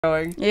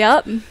going.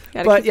 Yep.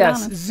 But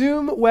yes,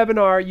 Zoom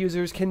webinar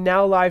users can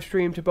now live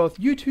stream to both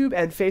YouTube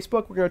and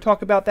Facebook. We're going to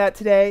talk about that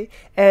today.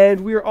 And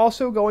we're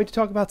also going to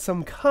talk about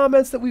some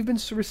comments that we've been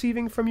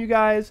receiving from you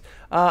guys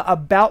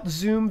about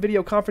Zoom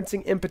video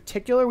conferencing in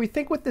particular. We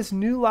think with this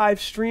new live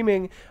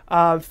streaming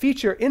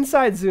feature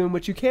inside Zoom,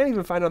 which you can't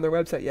even find on their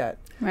website yet.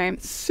 Right.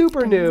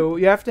 Super new.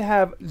 You have to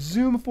have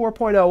Zoom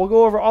 4.0. We'll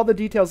go over all the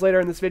details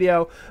later in this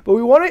video, but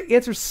we want to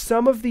answer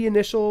some of the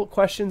initial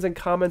questions and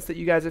comments that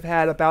you guys have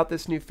had about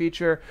this new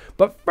feature.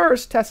 But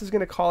first, Tess is going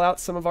to call out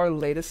some of our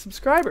latest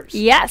subscribers.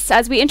 Yes,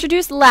 as we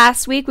introduced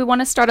last week, we want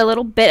to start a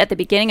little bit at the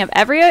beginning of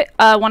every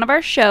one of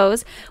our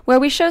shows where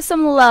we show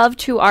some love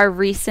to our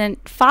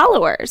recent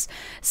followers.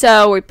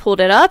 So we pulled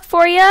it up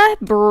for you.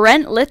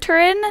 Brent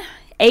Litterin,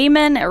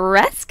 Eamon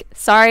Resk,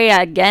 sorry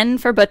again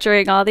for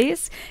butchering all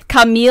these,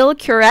 Camille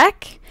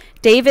Kurek,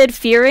 David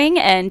Fearing,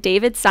 and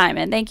David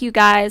Simon. Thank you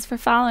guys for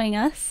following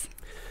us.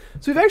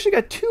 So we've actually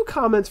got two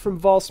comments from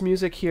Valse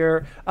Music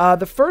here.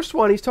 The first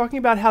one, he's talking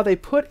about how they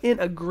put in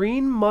a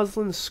green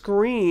muslin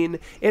screen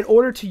in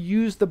order to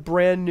use the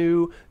brand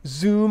new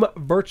Zoom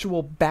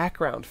virtual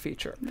background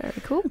feature. Very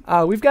cool.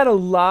 We've got a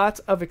lot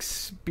of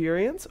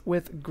experience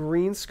with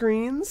green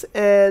screens,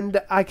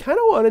 and I kind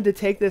of wanted to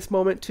take this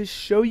moment to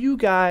show you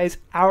guys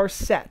our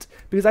set,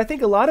 because I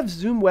think a lot of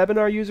Zoom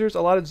webinar users,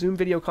 a lot of Zoom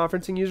video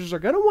conferencing users are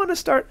going to want to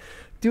start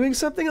doing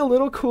something a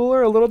little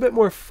cooler, a little bit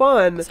more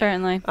fun.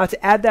 Certainly.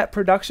 To add that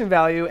production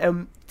value.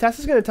 And Tess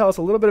is going to tell us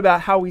a little bit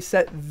about how we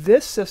set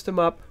this system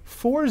up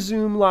for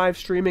Zoom live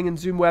streaming and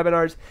Zoom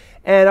webinars.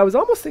 And I was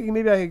almost thinking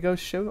maybe I could go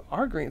show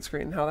our green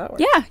screen and how that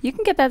works. Yeah, you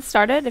can get that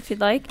started if you'd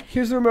like.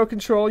 Here's the remote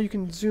control. You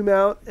can zoom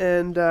out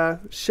and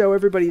show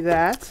everybody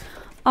that.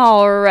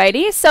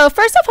 Alrighty, so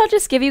first off, I'll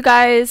just give you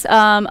guys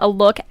a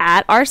look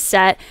at our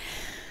set.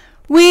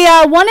 We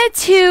wanted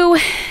to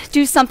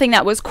do something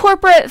that was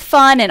corporate,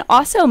 fun, and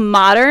also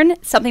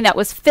modern, something that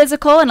was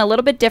physical and a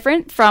little bit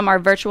different from our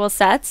virtual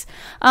sets,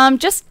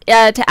 just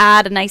to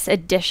add a nice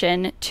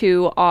addition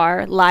to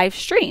our live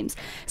streams.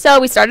 So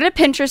we started a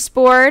Pinterest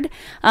board.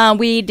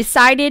 We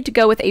decided to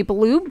go with a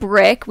blue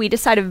brick. We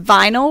decided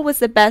vinyl was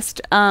the best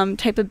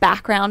type of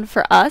background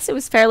for us. It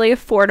was fairly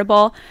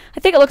affordable. I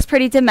think it looks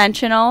pretty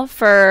dimensional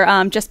for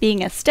just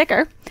being a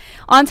sticker.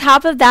 On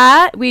top of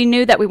that, we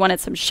knew that we wanted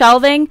some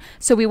shelving,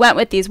 so we went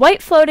with these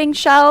white floating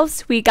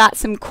shelves. We got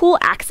some cool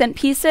accent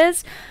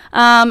pieces.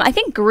 I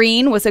think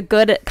green was a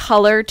good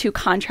color to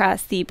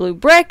contrast the blue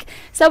brick,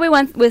 so we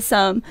went with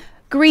some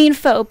green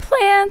faux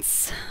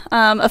plants,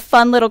 a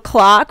fun little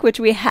clock, which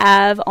we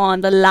have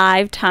on the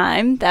live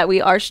time that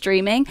we are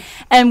streaming,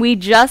 and we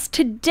just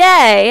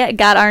today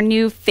got our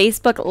new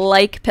Facebook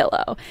like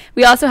pillow.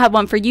 We also have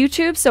one for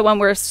YouTube, so when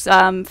we're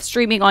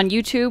streaming on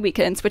YouTube, we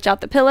can switch out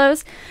the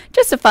pillows.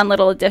 Just a fun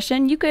little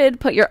addition. You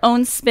could put your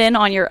own spin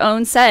on your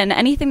own set and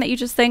anything that you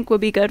just think would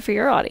be good for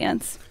your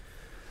audience.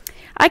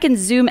 I can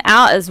zoom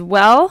out as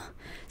well,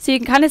 so you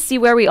can kind of see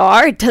where we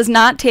are. It does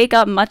not take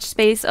up much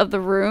space of the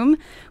room.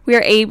 We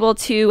are able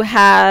to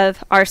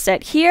have our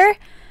set here.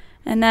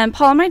 And then,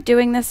 Paul, am I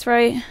doing this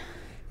right?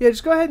 Yeah,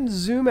 just go ahead and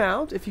zoom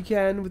out if you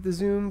can with the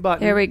zoom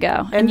button. There we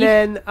go. And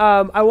then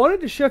I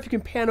wanted to show, if you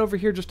can pan over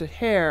here just a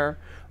hair,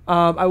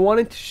 I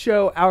wanted to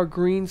show our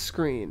green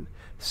screen.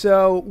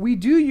 So we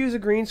do use a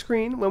green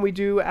screen when we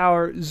do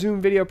our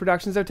Zoom video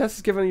productions. So Tess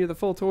is giving you the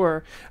full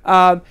tour.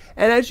 And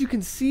as you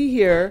can see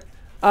here,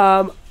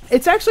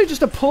 it's actually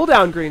just a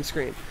pull-down green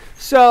screen.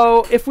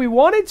 So if we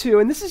wanted to,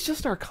 and this is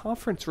just our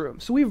conference room,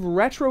 so we've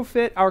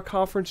retrofit our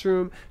conference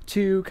room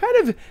to kind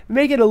of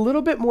make it a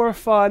little bit more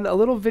fun, a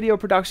little video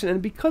production, and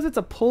because it's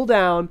a pull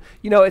down,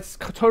 you know, it's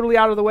totally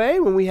out of the way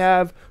when we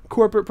have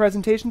corporate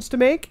presentations to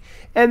make.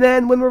 And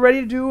then when we're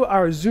ready to do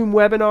our Zoom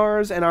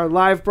webinars and our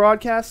live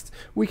broadcasts,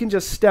 we can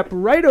just step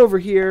right over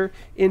here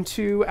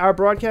into our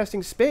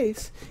broadcasting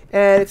space,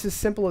 and it's as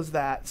simple as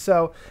that.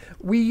 So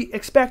we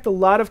expect a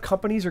lot of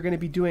companies are going to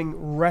be doing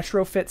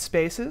retrofit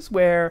spaces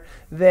where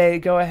they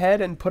go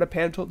ahead and put a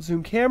pan-tilt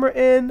zoom camera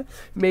in,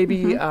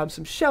 maybe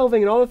some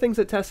shelving and all the things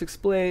that Tess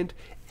explained.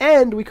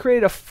 And we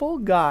created a full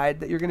guide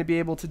that you're going to be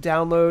able to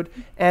download,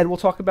 and we'll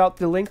talk about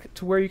the link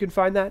to where you can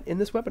find that in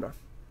this webinar.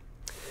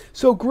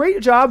 So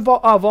great job,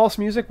 Valse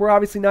Music. We're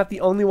obviously not the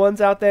only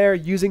ones out there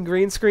using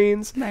green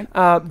screens. Right.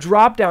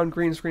 Drop-down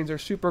green screens are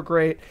super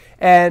great.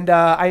 And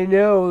I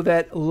know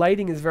that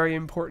lighting is very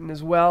important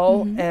as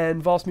well.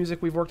 And Valse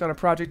Music, we've worked on a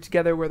project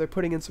together where they're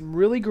putting in some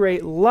really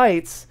great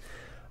lights.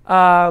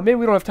 Maybe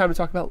we don't have time to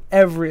talk about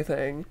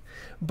everything.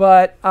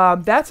 But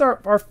that's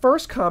our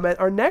first comment.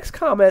 Our next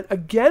comment,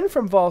 again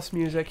from Valse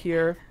Music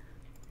here,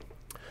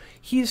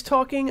 he's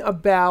talking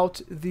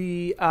about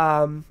the...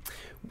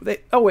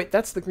 oh, wait,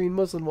 that's the green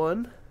muslin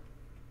one.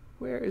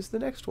 Where is the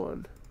next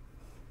one?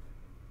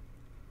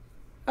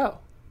 Oh.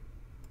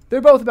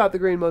 They're both about the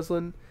green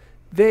muslin.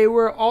 They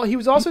were all... He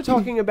was also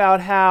talking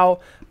about how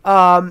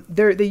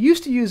they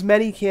used to use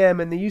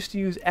Manycam and they used to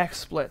use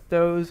XSplit.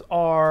 Those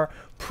are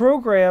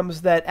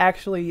programs that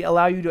actually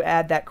allow you to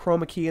add that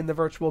chroma key in the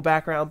virtual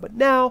background, but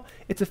now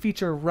it's a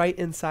feature right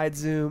inside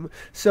Zoom.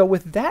 So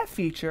with that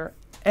feature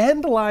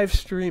and live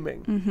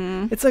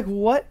streaming. It's like,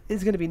 what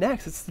is going to be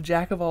next? It's the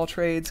jack of all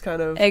trades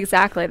kind of.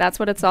 Exactly. That's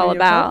what it's all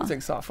video about.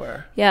 conferencing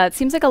software. Yeah, it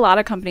seems like a lot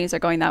of companies are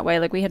going that way.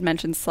 Like we had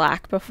mentioned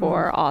Slack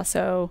before,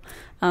 also,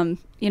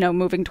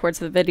 moving towards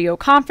the video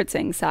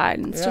conferencing side.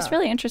 And it's just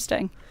really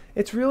interesting.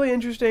 It's really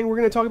interesting. We're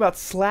going to talk about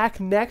Slack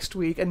next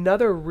week,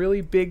 another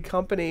really big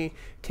company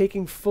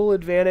taking full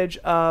advantage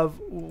of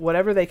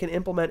whatever they can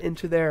implement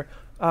into their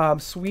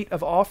suite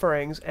of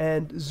offerings,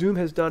 and Zoom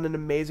has done an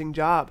amazing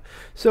job.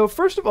 So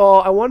first of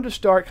all, I wanted to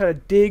start kind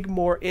of dig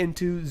more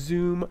into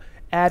Zoom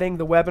adding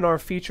the webinar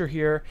feature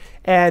here,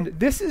 and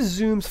this is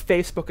Zoom's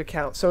Facebook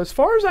account. So as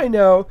far as I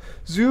know,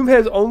 Zoom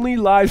has only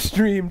live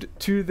streamed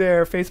to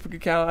their Facebook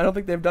account. I don't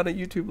think they've done a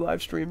YouTube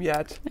live stream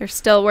yet. They're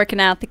still working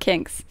out the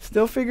kinks.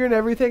 Still figuring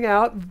everything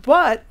out,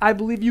 but I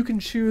believe you can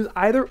choose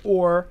either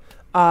or,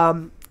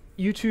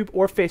 YouTube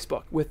or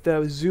Facebook with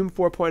the Zoom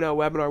 4.0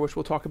 webinar, which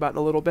we'll talk about in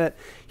a little bit.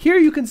 Here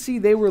you can see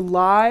they were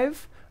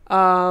live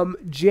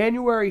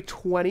January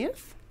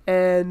 20th,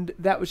 and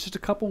that was just a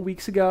couple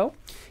weeks ago.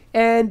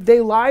 And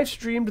they live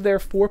streamed their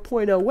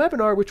 4.0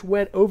 webinar, which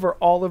went over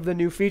all of the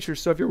new features.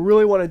 So if you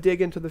really want to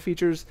dig into the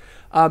features,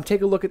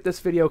 take a look at this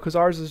video, because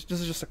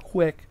this is just a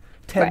quick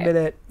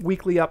 10-minute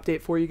weekly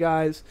update for you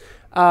guys.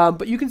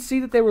 But you can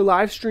see that they were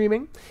live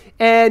streaming,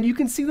 and you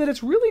can see that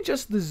it's really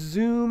just the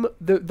Zoom,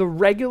 the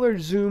regular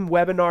Zoom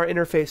webinar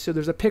interface. So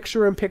there's a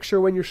picture-in-picture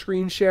when you're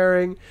screen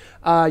sharing.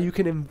 You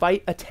can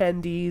invite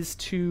attendees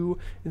to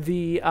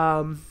the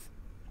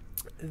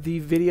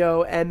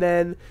video, and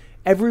then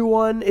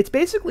everyone, it's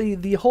basically,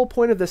 the whole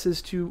point of this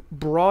is to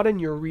broaden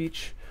your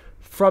reach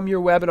from your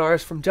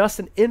webinars, from just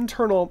an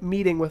internal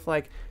meeting with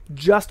like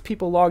just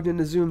people logged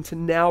into Zoom to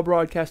now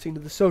broadcasting to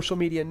the social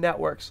media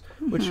networks,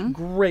 which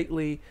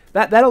greatly,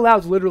 that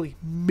allows literally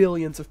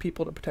millions of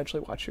people to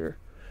potentially watch your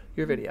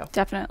video.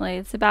 Definitely.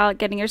 It's about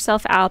getting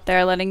yourself out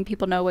there, letting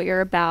people know what you're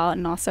about,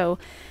 and also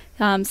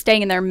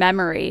staying in their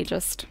memory,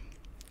 just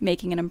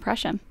making an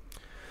impression.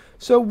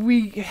 So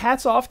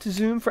hats off to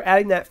Zoom for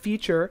adding that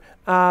feature.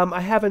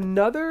 I have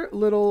another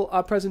little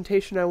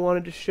presentation I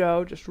wanted to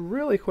show just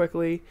really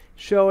quickly,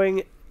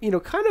 showing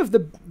kind of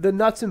the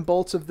nuts and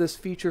bolts of this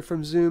feature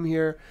from Zoom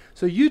here.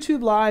 So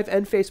YouTube Live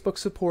and Facebook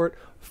support.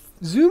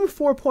 Zoom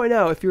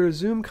 4.0, if you're a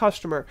Zoom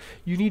customer,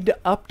 you need to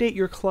update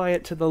your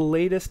client to the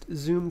latest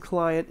Zoom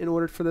client in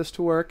order for this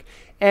to work.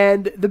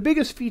 And the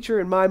biggest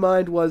feature in my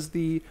mind was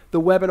the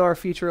webinar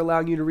feature,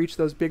 allowing you to reach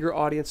those bigger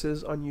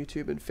audiences on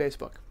YouTube and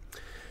Facebook.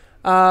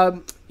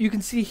 You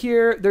can see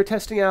here they're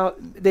testing out,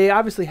 they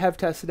obviously have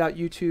tested out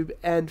YouTube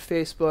and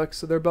Facebook,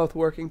 so they're both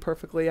working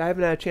perfectly. I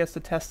haven't had a chance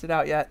to test it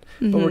out yet,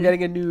 but we're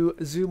getting a new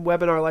Zoom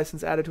webinar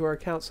license added to our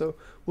account, so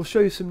we'll show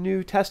you some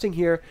new testing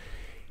here.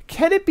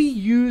 Can it be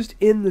used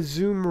in the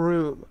Zoom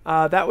room?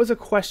 That was a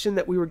question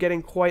that we were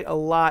getting quite a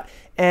lot,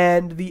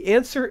 and the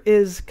answer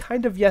is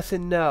kind of yes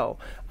and no.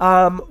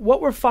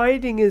 What we're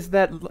finding is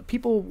that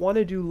people want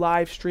to do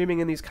live streaming,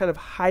 and these kind of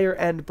higher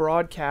end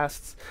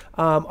broadcasts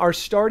are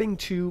starting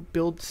to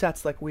build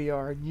sets like we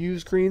are and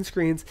use green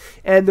screens,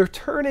 and they're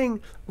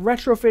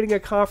retrofitting a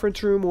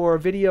conference room or a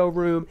video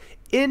room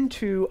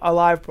into a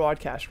live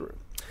broadcast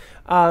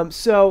room.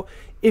 So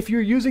if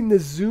you're using the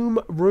Zoom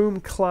Room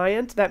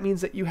client, that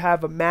means that you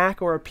have a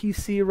Mac or a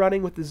PC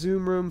running with the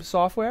Zoom Room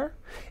software,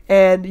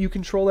 and you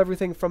control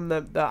everything from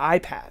the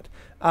iPad.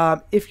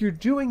 If you're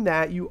doing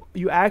that,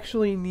 you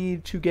actually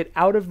need to get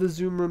out of the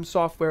Zoom Room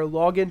software,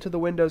 log into the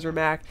Windows or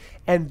Mac,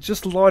 and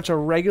just launch a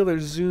regular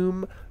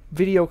Zoom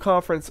video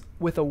conference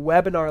with a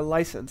webinar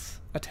license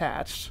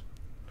attached.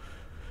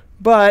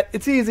 But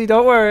it's easy,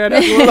 don't worry. I know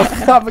it's a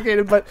little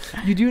complicated, but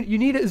you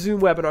need a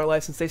Zoom webinar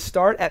license. They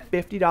start at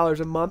 $50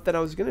 a month, and I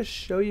was going to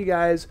show you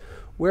guys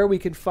where we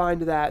can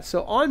find that.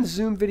 So on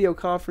Zoom video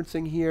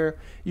conferencing here,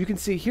 you can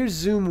see here's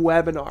Zoom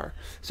webinar.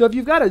 So if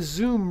you've got a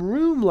Zoom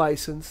Room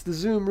license, the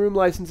Zoom Room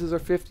licenses are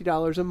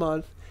 $50 a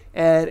month,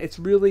 and it's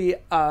really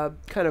a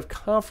kind of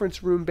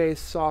conference room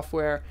based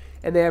software,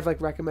 and they have like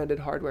recommended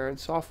hardware and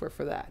software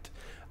for that.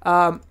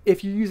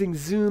 If you're using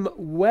Zoom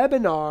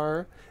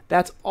Webinar,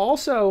 that's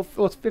also,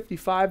 it's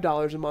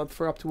 $55 a month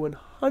for up to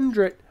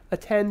 100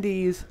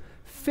 attendees,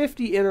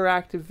 50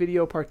 interactive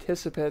video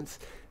participants.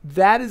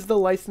 That is the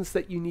license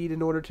that you need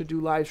in order to do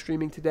live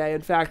streaming today.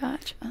 In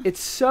fact, it's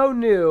so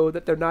new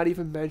that they're not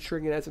even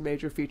mentioning it as a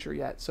major feature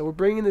yet. So we're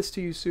bringing this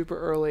to you super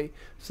early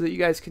so that you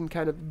guys can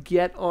kind of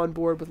get on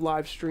board with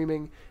live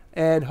streaming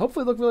and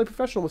hopefully look really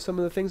professional with some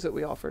of the things that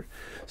we offered.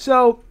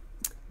 So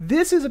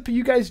this is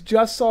you guys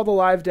just saw the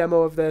live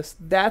demo of this.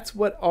 That's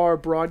what our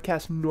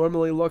broadcast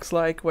normally looks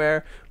like,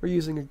 where we're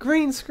using a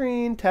green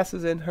screen. Tess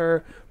is in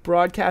her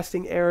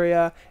broadcasting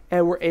area,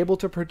 and we're able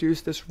to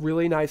produce this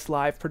really nice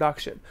live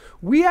production.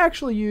 We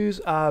actually use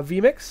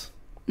vMix,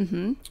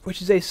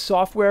 which is a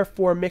software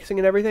for mixing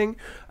and everything.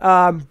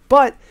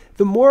 But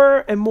the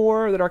more and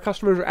more that our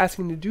customers are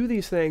asking to do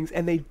these things,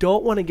 and they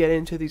don't want to get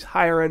into these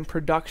higher end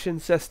production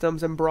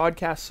systems and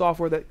broadcast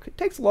software that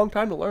takes a long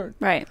time to learn.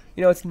 Right.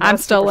 It's not I'm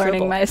still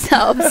learning simple.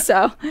 myself,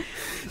 so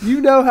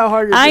you know how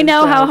hard it is. I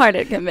know how hard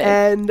it can be.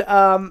 And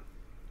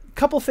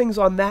couple things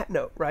on that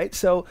note, right?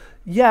 So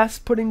yes,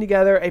 putting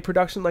together a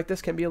production like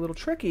this can be a little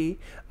tricky,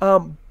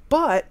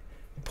 but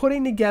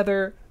putting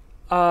together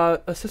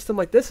a system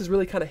like this is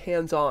really kind of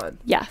hands-on.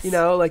 Yes. You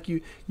know, like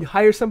you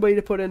hire somebody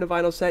to put in a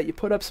vinyl set, you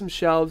put up some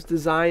shelves,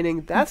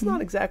 designing. That's not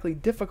exactly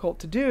difficult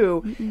to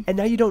do, and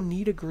now you don't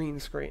need a green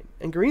screen.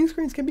 And green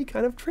screens can be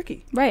kind of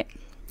tricky. Right.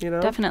 You know?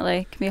 Definitely.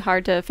 It can be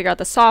hard to figure out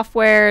the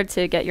software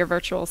to get your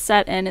virtual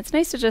set in. It's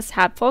nice to just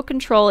have full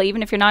control,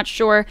 even if you're not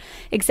sure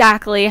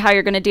exactly how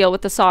you're going to deal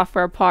with the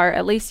software part.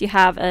 At least you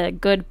have a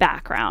good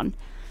background.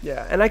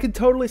 Yeah, and I could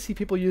totally see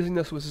people using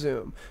this with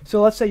Zoom.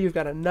 So let's say you've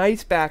got a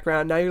nice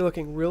background. Now you're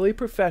looking really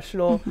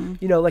professional,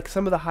 you know, like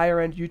some of the higher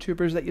end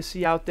YouTubers that you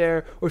see out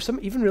there, or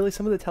even really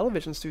some of the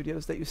television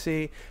studios that you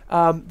see.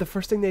 The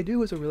first thing they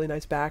do is a really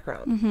nice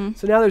background.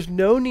 So now there's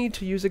no need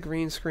to use a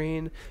green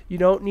screen. You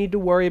don't need to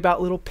worry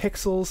about little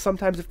pixels.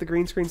 Sometimes if the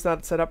green screen's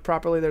not set up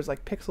properly, there's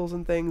like pixels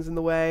and things in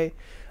the way.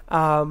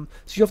 So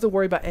you don't have to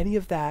worry about any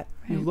of that.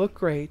 You look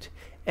great.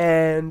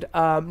 And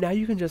now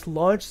you can just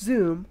launch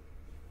Zoom,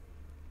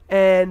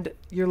 and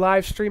you're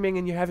live streaming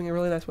and you're having a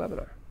really nice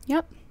webinar.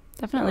 Yep,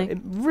 definitely. It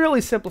really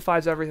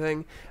simplifies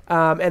everything.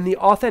 And the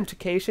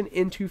authentication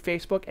into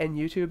Facebook and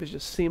YouTube is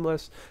just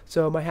seamless.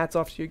 So my hat's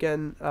off to you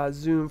again,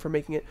 Zoom, for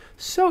making it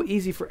so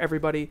easy for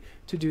everybody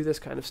to do this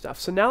kind of stuff.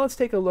 So now let's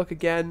take a look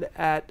again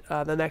at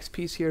the next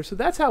piece here. So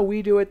that's how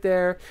we do it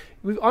there.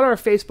 On our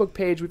Facebook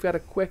page, we've got a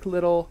quick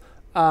little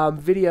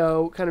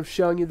video kind of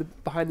showing you the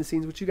behind the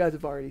scenes, which you guys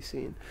have already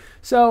seen.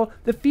 So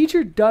the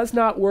feature does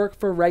not work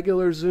for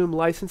regular Zoom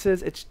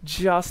licenses. It's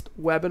just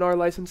webinar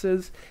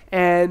licenses,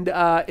 and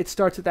it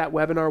starts at that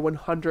webinar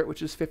 100,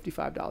 which is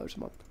 $55 a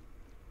month.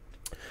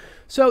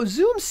 So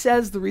Zoom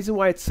says the reason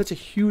why it's such a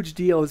huge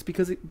deal is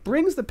because it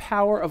brings the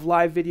power of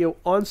live video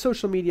on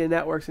social media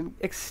networks and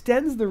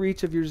extends the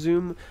reach of your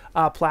Zoom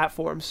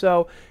platform.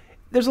 So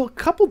there's a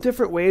couple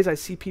different ways I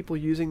see people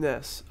using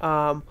this.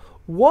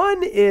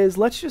 One is,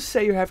 let's just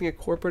say you're having a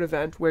corporate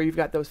event where you've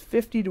got those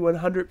 50 to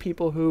 100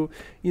 people who,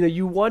 you know,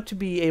 you want to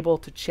be able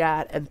to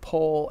chat and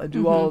poll and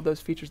do all of those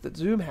features that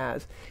Zoom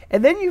has.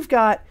 And then you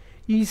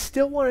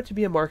still want it to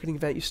be a marketing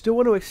event. You still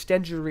want to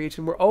extend your reach,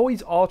 and we're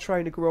always all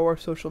trying to grow our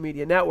social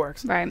media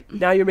networks. Right.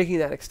 Now you're making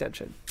that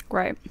extension.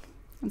 Right.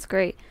 That's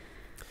great.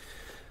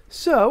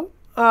 So,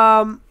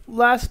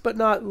 last but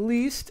not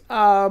least,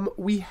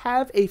 we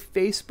have a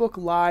Facebook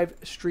Live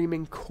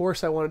streaming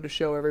course I wanted to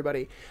show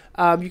everybody.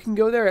 You can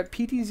go there at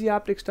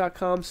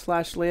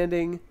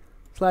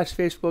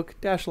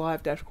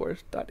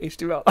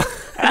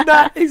ptzoptics.com/landing/Facebook-live-course.html.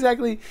 Not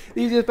exactly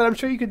the easiest, but I'm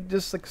sure you could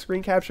just like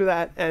screen capture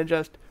that and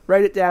just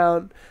write it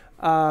down.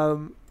 Or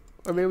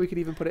maybe we could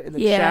even put it in the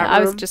chat room. Yeah, I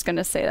was just going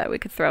to say that we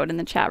could throw it in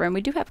the chat room.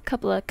 We do have a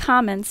couple of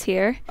comments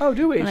here. Oh,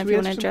 do we? Should we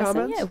answer some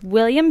comments? Yeah.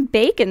 William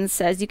Bacon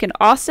says you can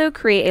also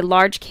create a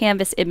large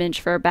canvas image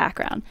for a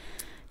background.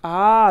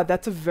 Ah,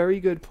 that's a very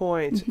good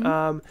point.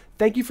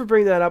 Thank you for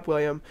bringing that up,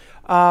 William.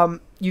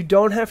 You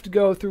don't have to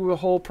go through a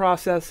whole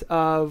process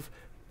of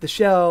the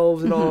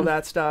shelves and all of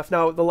that stuff.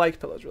 Now, the like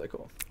pillow is really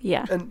cool.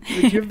 Yeah. And do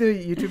you have the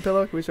YouTube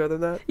pillow? Can we show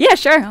them that? Yeah,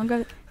 sure. I'll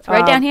go. It's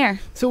right down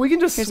here. So we can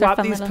just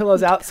swap these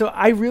pillows out. So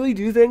I really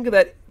do think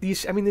that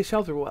these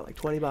shelves are what, like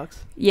 $20?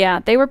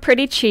 Yeah, they were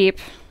pretty cheap.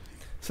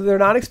 So they're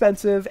not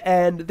expensive,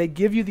 and they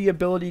give you the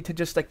ability to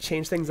just like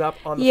change things up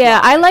on the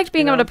fly. I liked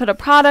being able to put a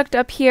product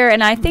up here,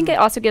 and I think it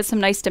also gives some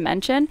nice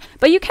dimension.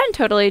 But you can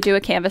totally do a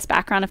canvas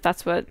background if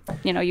that's what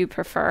you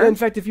prefer. In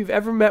fact, if you've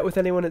ever met with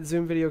anyone at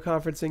Zoom video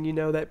conferencing, you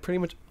know that pretty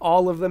much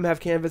all of them have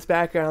canvas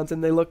backgrounds,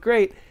 and they look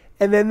great.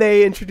 And then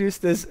they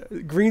introduced this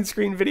green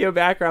screen video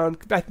background,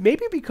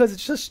 maybe because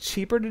it's just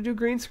cheaper to do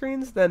green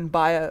screens than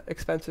buy a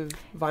expensive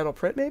vinyl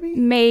print, maybe?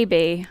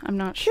 Maybe. I'm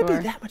not sure.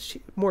 Can't be that much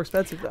more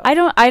expensive, though.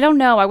 I don't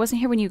know. I wasn't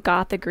here when you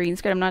got the green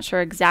screen. I'm not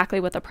sure exactly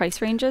what the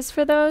price range is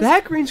for those.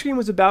 That green screen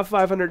was about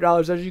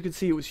 $500. As you can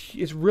see,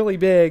 it's really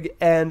big,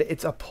 and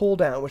it's a pull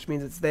down, which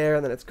means it's there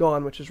and then it's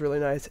gone, which is really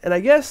nice. And I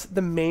guess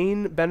the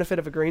main benefit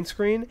of a green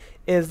screen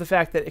is the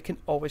fact that it can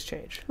always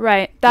change.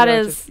 Right. That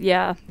is,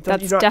 yeah.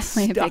 That's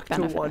definitely a big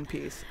benefit. To one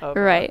piece of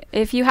right.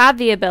 If you have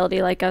the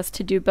ability like us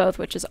to do both,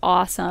 which is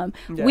awesome.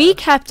 Yeah. We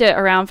kept it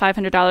around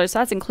 $500. So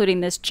that's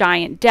including this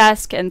giant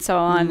desk and so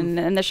on,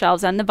 and the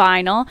shelves and the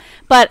vinyl.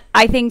 But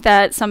I think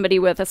that somebody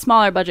with a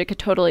smaller budget could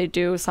totally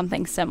do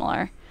something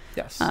similar.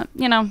 Yes.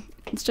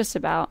 It's just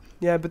about.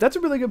 Yeah, but that's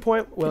a really good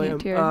point, William.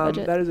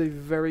 That is a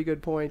very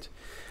good point.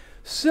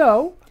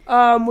 So,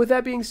 with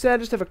that being said,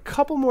 just have a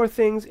couple more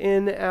things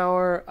in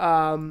our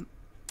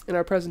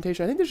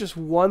presentation. I think there's just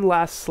one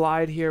last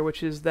slide here,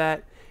 which is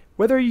that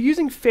whether you're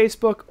using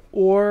Facebook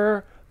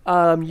or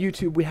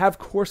YouTube, we have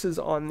courses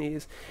on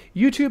these.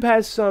 YouTube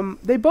has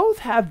they both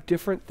have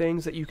different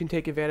things that you can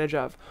take advantage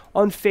of.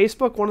 On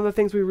Facebook, one of the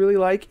things we really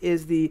like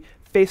is the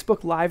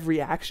Facebook Live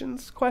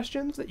reactions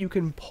questions that you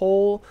can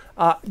poll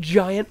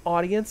giant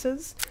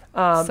audiences.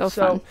 So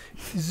fun.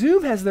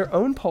 Zoom has their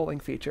own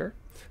polling feature.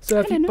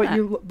 So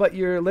but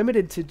you're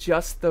limited to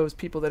just those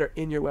people that are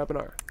in your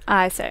webinar.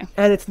 I see.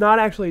 And it's not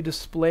actually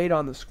displayed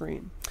on the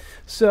screen.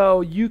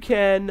 So you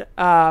can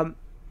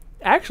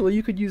actually,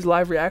 you could use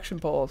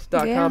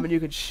livereactionpolls.com Yeah. and you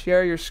could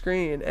share your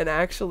screen, and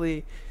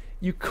actually,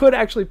 you could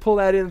actually pull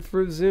that in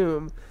through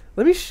Zoom.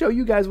 Let me show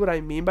you guys what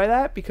I mean by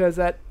that, because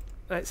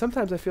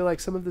sometimes I feel like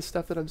some of the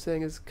stuff that I'm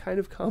saying is kind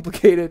of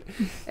complicated.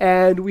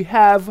 And we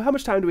have, how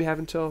much time do we have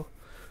until?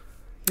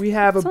 We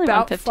have It's only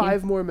about 15.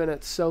 5 more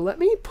minutes. So let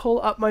me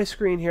pull up my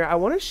screen here. I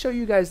want to show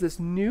you guys this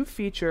new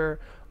feature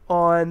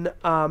on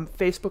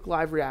Facebook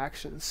Live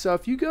Reactions. So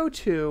if you go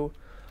to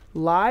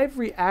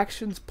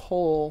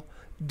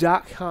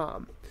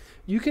livereactionspoll.com,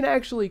 you can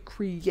actually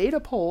create a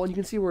poll, and you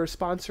can see we're a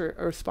sponsor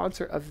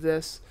of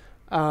this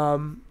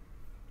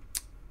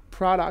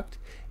product.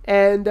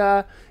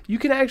 And you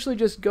can actually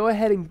just go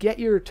ahead and get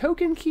your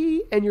token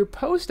key and your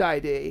post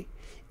ID,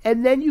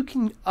 and then you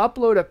can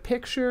upload a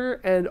picture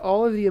and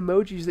all of the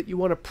emojis that you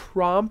want to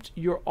prompt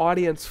your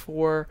audience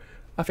for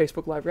a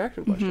Facebook Live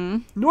reaction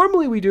question.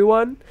 Normally we do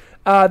one.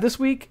 This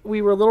week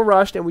we were a little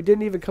rushed and we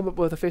didn't even come up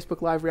with a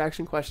Facebook Live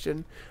reaction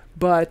question,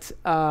 but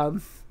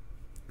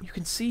you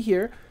can see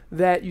here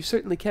that you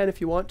certainly can if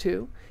you want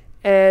to.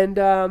 And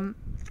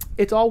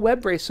it's all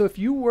web-based, so if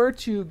you were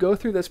to go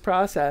through this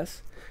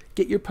process,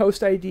 get your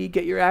post ID,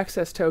 get your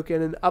access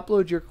token, and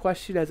upload your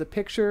question as a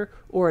picture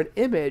or an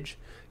image,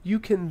 you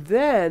can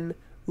then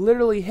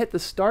literally hit the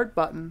start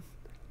button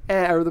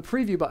or the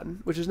preview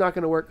button, which is not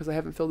going to work because I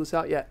haven't filled this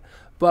out yet.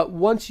 But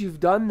once you've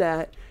done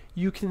that,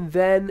 you can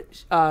then,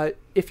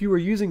 if you were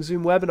using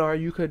Zoom Webinar,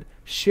 you could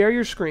share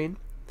your screen.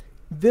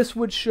 This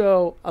would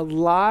show a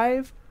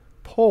live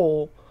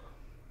poll,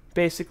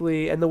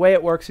 basically, and the way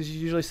it works is you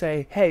usually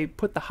say, hey,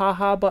 put the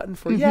haha button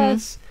for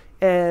yes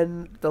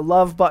and the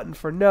love button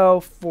for no,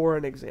 for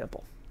an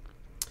example.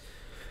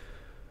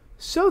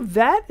 So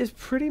that is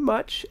pretty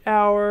much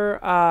our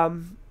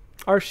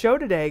show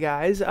today,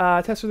 guys.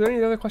 Tess, are there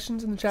any other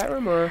questions in the chat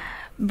room? Or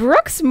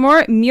Brooks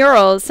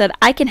Murals said,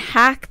 I can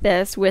hack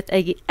this with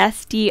a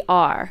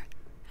SDR.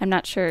 I'm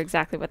not sure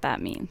exactly what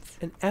that means.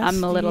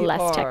 I'm a little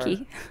less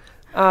techie.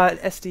 An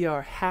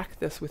SDR. Hack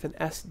this with an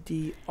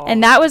SDR.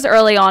 And that was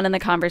early on in the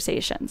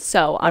conversation,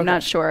 so I'm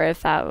not sure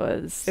if that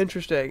was...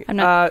 Interesting. I'm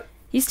not,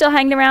 you still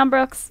hanging around,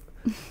 Brooks?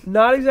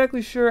 Not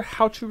exactly sure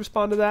how to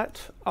respond to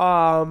that.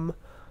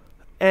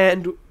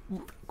 And, of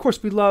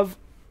course, we love...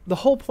 The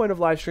whole point of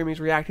live streaming is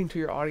reacting to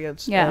your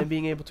audience and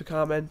being able to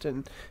comment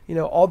and,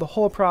 all the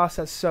whole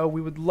process. So we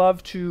would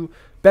love to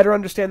better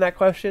understand that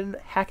question,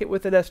 hack it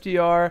with an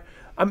SDR.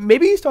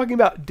 Maybe he's talking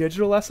about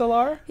digital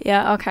SLR.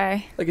 Yeah,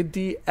 okay. Like a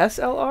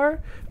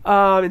DSLR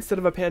instead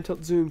of a pan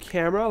tilt zoom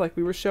camera like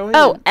we were showing.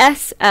 Oh,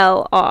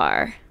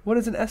 SLR. What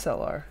is an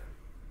SLR?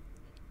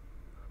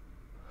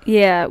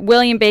 Yeah,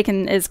 William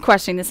Bacon is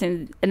questioning this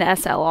in an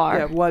SLR.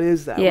 Yeah, what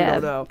is that? Yeah, we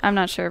don't know. I'm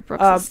not sure if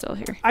Brooks is still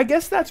here. I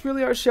guess that's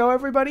really our show,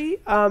 everybody.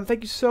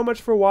 Thank you so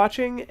much for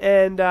watching,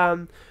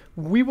 and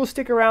we will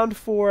stick around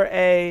for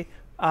a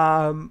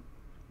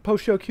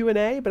post-show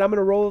Q&A, but I'm going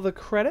to roll the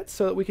credits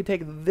so that we can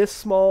take this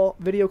small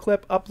video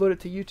clip, upload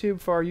it to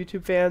YouTube for our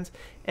YouTube fans,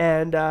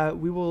 and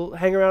we will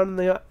hang around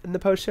in the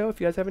post-show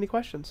if you guys have any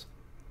questions.